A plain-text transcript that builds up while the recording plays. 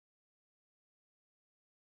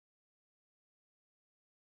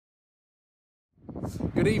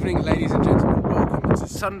Good evening, ladies and gentlemen. Welcome to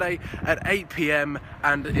Sunday at 8 PM,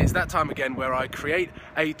 and it's that time again where I create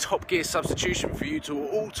a Top Gear substitution for you to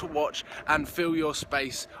all to watch and fill your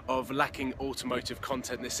space of lacking automotive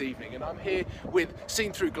content this evening. And I'm here with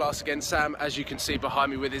Seen Through Glass again, Sam, as you can see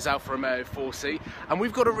behind me with his Alfa Romeo 4C, and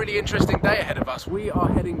we've got a really interesting day ahead of us. We are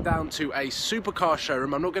heading down to a supercar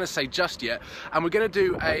showroom, I'm not going to say just yet, and we're going to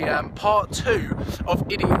do a part 2 of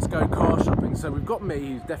Idiots Go Car Shopping. So we've got me,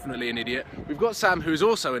 who's definitely an idiot, we've got Sam, who's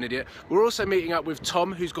also an idiot, we're also meeting up with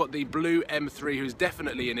Tom, who's got the blue M3, who's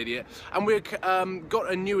definitely an idiot, and we've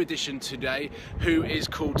got a new addition today who is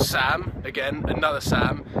called Sam, again, another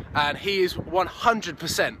Sam, and he is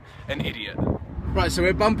 100% an idiot. Right, so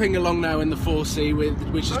we're bumping along now in the 4C,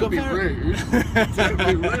 which has got to be rude. Don't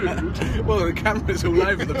be rude. Well, the camera's all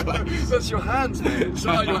over the place. That's your hands, mate. It's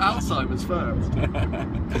like your Alzheimer's first.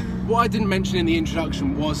 What I didn't mention in the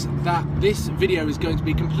introduction was that this video is going to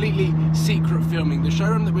be completely secret filming. The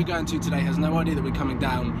showroom that we're going to today has no idea that we're coming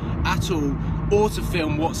down at all, or to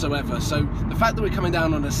film whatsoever. So the fact that we're coming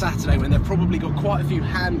down on a Saturday when they've probably got quite a few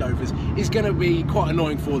handovers is going to be quite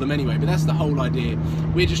annoying for them anyway, but that's the whole idea.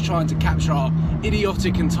 We're just trying to capture our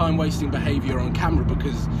idiotic and time-wasting behaviour on camera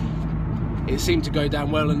because it seemed to go down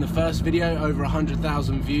well in the first video, over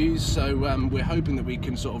 100,000 views, so we're hoping that we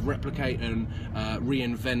can sort of replicate and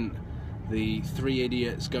reinvent the 3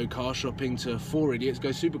 idiots go car shopping to 4 idiots go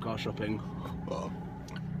supercar shopping.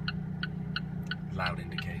 Loud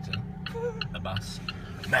indicator. A bus.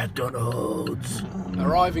 McDonald's.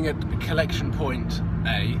 Arriving at collection point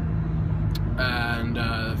A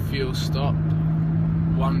and fuel stop.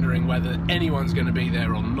 Wondering whether anyone's going to be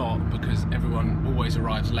there or not because everyone always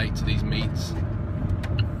arrives late to these meets.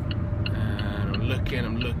 And I'm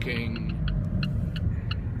looking.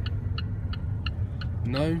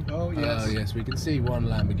 No? Oh yes. Yes, we can see one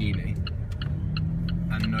Lamborghini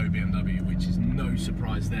and no BMW, which is no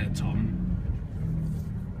surprise there, Tom.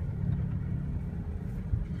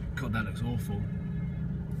 God, that looks awful.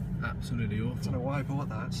 Absolutely awful. I don't know why I bought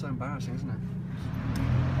that. It's so embarrassing, isn't it?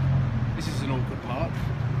 This is an awkward part.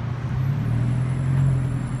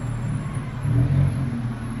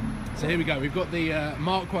 So here we go. We've got the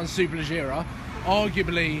Mark 1 Superleggera,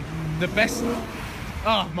 arguably the best.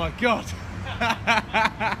 Oh my god!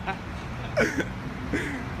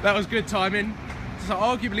 That was good timing. So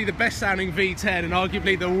arguably the best sounding V10 and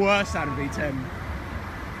arguably the worst sounding V10.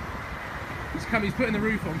 He's putting the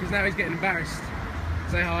roof on because now he's getting embarrassed.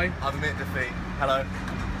 Say hi. I've admitted defeat. Hello.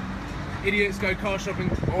 Idiots Go Car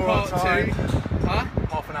Shopping All part 2. Huh?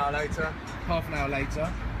 Half an hour later. Half an hour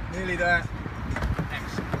later. Nearly there.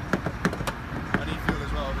 Excellent. I need fuel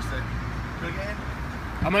as well, obviously. Can I get in?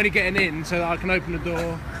 I'm only getting in so that I can open the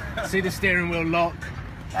door, see the steering wheel lock,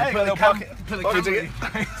 Hey, put the camera.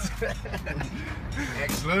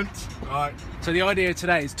 Excellent. Right. So the idea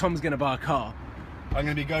today is Tom's going to buy a car. I'm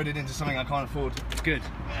going to be goaded into something I can't afford. Good.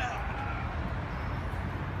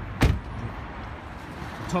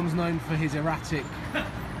 Tom's known for his erratic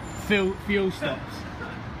fuel stops.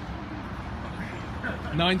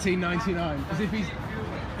 1999. As if he's.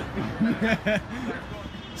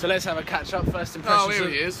 So let's have a catch up. First impressions. Oh, here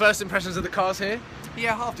he is. First impressions of the cars here.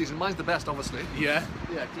 Yeah, half decent. Mine's the best, obviously. Yeah.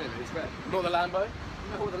 Yeah, clearly it's better. Not the Lambo.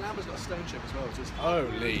 No, the Lambo's got a stone chip as well, which is.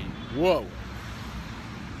 Holy whoa.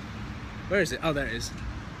 Where is it? Oh, there it is.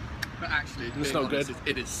 But actually, it's not good.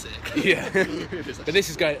 It is sick. Yeah. It is But this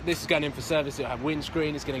is going in for service. It'll have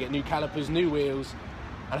windscreen. It's going to get new calipers, new wheels,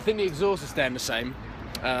 and I think the exhaust is staying the same.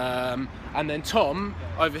 And then Tom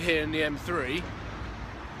over here in the M3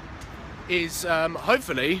 is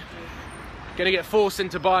hopefully going to get forced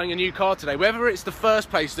into buying a new car today. Whether it's the first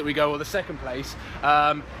place that we go or the second place,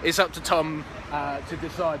 it's up to Tom to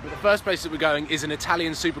decide. But the first place that we're going is an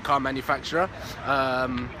Italian supercar manufacturer.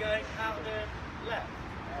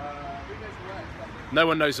 No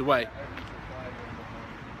one knows the way.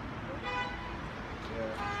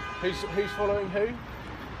 Who's following who?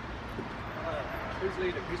 Who's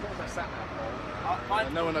leading? Who's not sat now?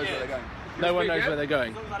 No one knows where they're going. No one knows where they're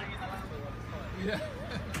going. Yeah.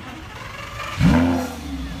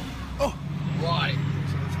 Oh, right.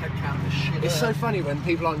 So let's head count this shit. It's so funny when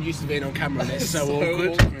people aren't used to being on camera and it's so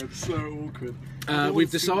awkward. So awkward. We've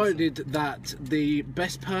decided that the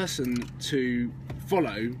best person to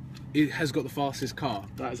follow has got the fastest car.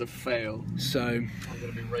 That is a fail. So I'm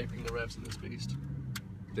going to be raping the revs in this beast.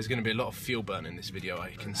 there's going to be a lot of fuel burn in this video,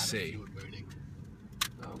 I can see.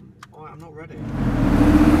 I'm not ready.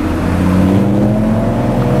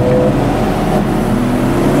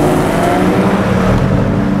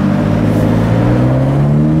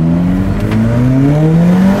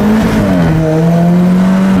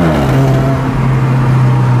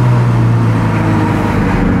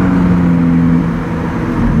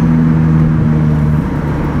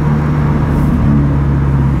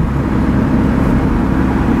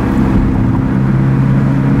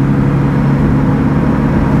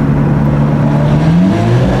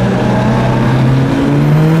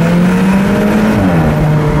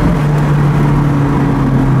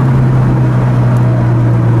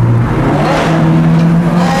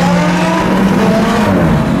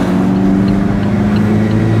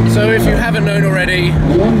 haven't known already,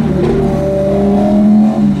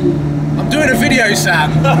 I'm doing a video,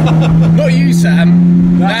 Sam. Not you,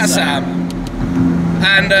 Sam. That's Sam.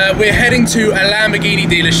 And we're heading to a Lamborghini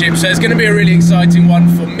dealership, so it's going to be a really exciting one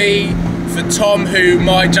for me, for Tom, who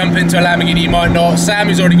might jump into a Lamborghini, he might not. Sam,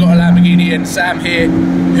 who's already got a Lamborghini, and Sam here,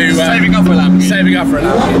 who saving up for a Lamborghini. Saving up for a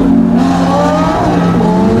Lamborghini.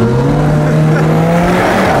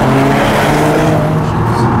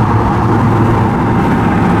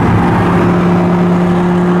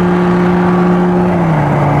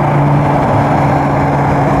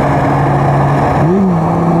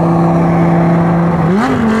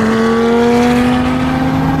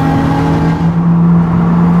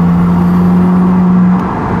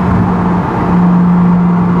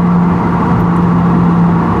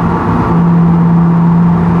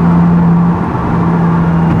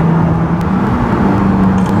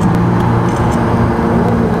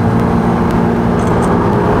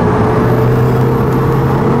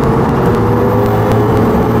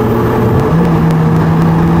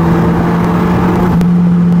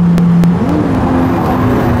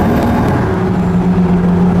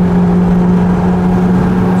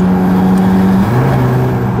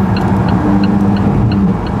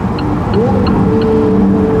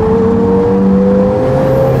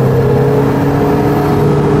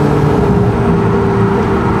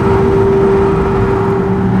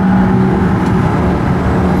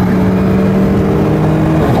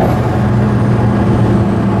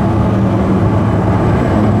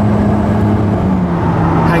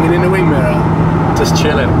 Just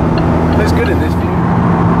chilling. Looks good in this view.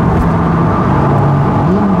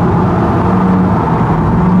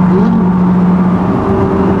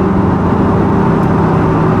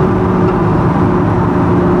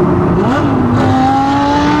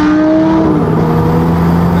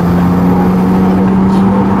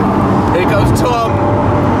 Here goes Tom.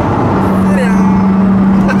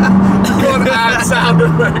 God, add sound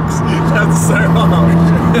effects. That's so hard.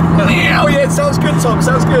 Oh yeah, it sounds good, Tom.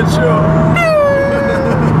 Sounds good, sure.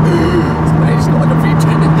 It's not like a V10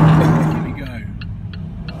 in there. Here we go.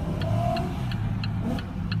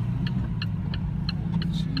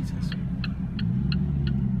 Jesus.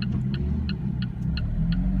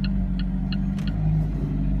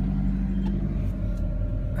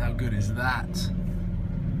 How good is that?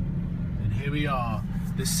 And here we are.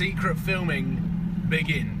 The secret filming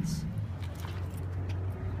begins.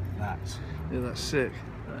 That. Yeah, that's sick.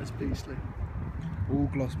 That is beastly. All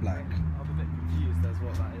gloss black. I'm a bit confused as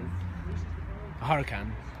what that is. A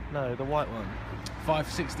Huracan. No, the white one.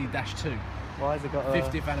 560-2. Why has it got a...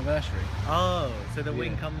 50th anniversary. Oh, so the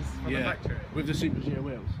wing Yeah. comes from the factory? With the Supercar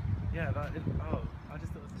wheels. Yeah, that is... Oh, I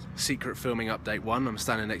just thought it was... Secret filming update 1. I'm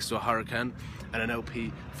standing next to a Huracan and an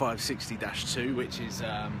LP 560-2, which is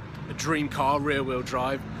a dream car, rear wheel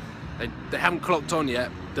drive. They haven't clocked on yet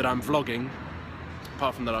that I'm vlogging,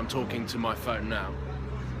 apart from that I'm talking to my phone now.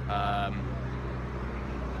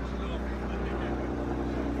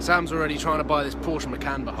 Sam's already trying to buy this Porsche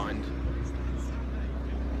Macan behind.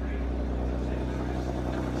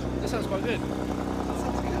 That sounds quite good.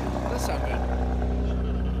 That sounds good.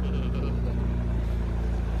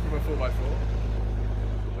 From a 4x4.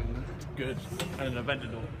 Good. And an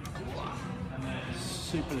Aventador.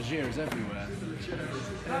 Supercar is everywhere.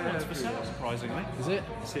 Yeah, it's for sale, surprisingly. Is it?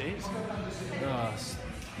 Yes, it is. Oh, it's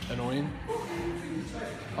annoying.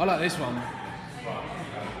 I like this one.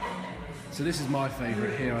 So this is my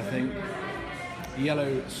favourite here, I think.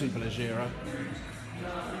 Yellow Superleggera.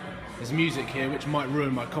 There's music here which might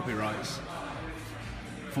ruin my copyrights.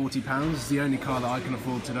 £40 is the only car that I can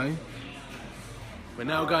afford today. We're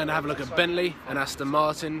now going to have a look at Bentley and Aston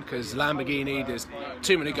Martin, because Lamborghini, there's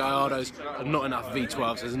too many Gallardos and not enough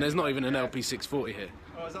V12s, and there's not even an LP640 here.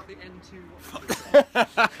 Oh, is that the N2?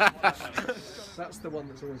 That's the one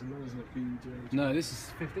that's always known, isn't it? BJ. No, this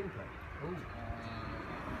is 15 plate.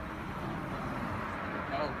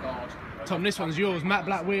 Oh God. Tom, this one's yours. Matte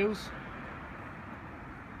black wheels.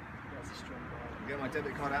 That's a strong one. Get my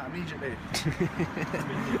debit card out immediately.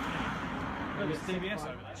 There's CBS over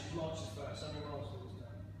there.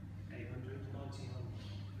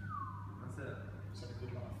 That's it. So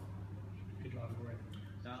good life. Good life already.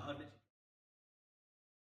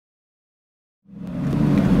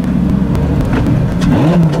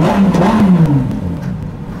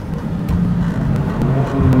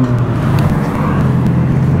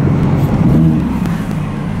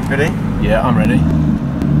 Ready? Yeah, I'm ready.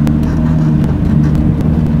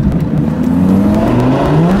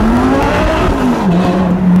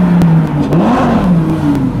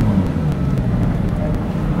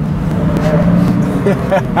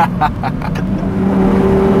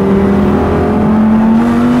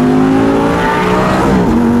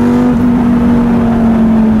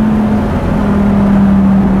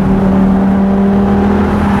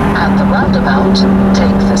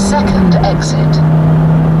 exit.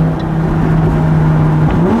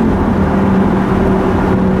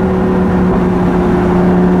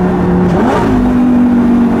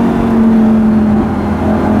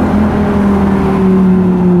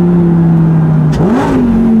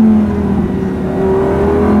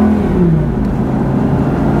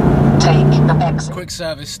 Quick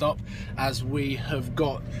service stop as we have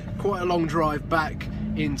got quite a long drive back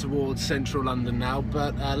in towards central London now,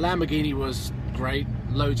 but Lamborghini was great,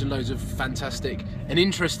 loads and loads of fantastic and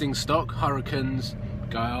interesting stock, Hurricanes,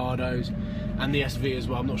 Gallardos and the SV as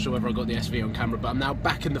well. I'm not sure whether I got the SV on camera, but I'm now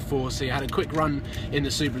back in the 4C. I had a quick run in the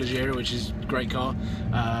Supercar, which is a great car,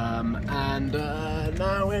 and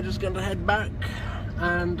now we're just going to head back,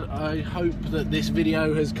 and I hope that this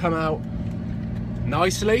video has come out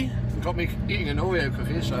nicely. Got me eating an Oreo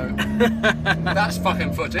cookie, so that's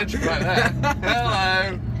fucking footage right there.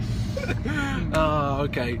 Hello. Oh,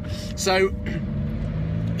 okay. So,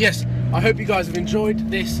 yes, I hope you guys have enjoyed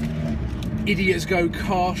this Idiots Go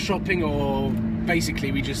car shopping, or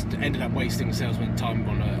basically we just ended up wasting salesman time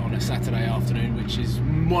on a Saturday afternoon, which is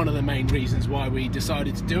one of the main reasons why we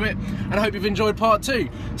decided to do it. And I hope you've enjoyed part 2.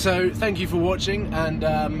 So thank you for watching, and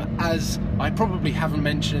as I probably haven't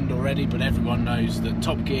mentioned already, but everyone knows that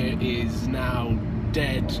Top Gear is now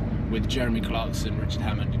dead with Jeremy Clarkson, Richard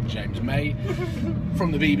Hammond and James May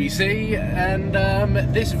from the BBC, and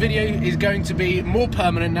this video is going to be more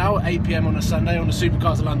permanent now, 8 PM on a Sunday on the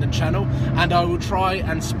Supercars London channel, and I will try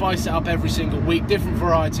and spice it up every single week, different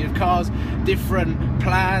variety of cars, different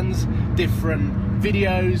plans, different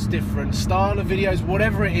videos, different style of videos,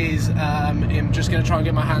 whatever it is. I'm just going to try and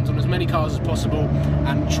get my hands on as many cars as possible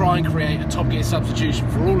and try and create a Top Gear substitution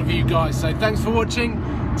for all of you guys. So thanks for watching,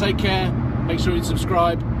 take care, make sure you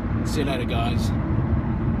subscribe. See you later, guys.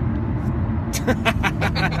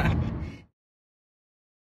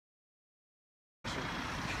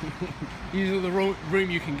 Use all the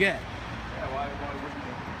room you can get. Yeah, why wouldn't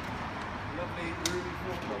you? Lovely roomy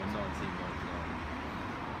floor.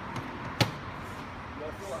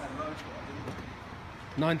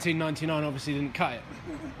 1999 obviously didn't cut it.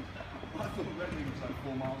 I thought Reading was like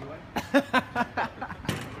 4 miles away. I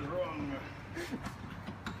was wrong.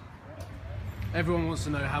 Everyone wants to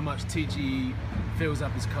know how much TGE fills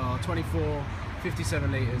up his car. 24,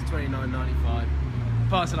 57 litres, 29.95.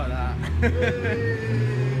 Pass it like that.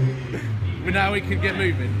 But now we can get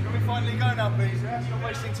moving. Can we finally go now, please? Stop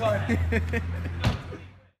wasting time.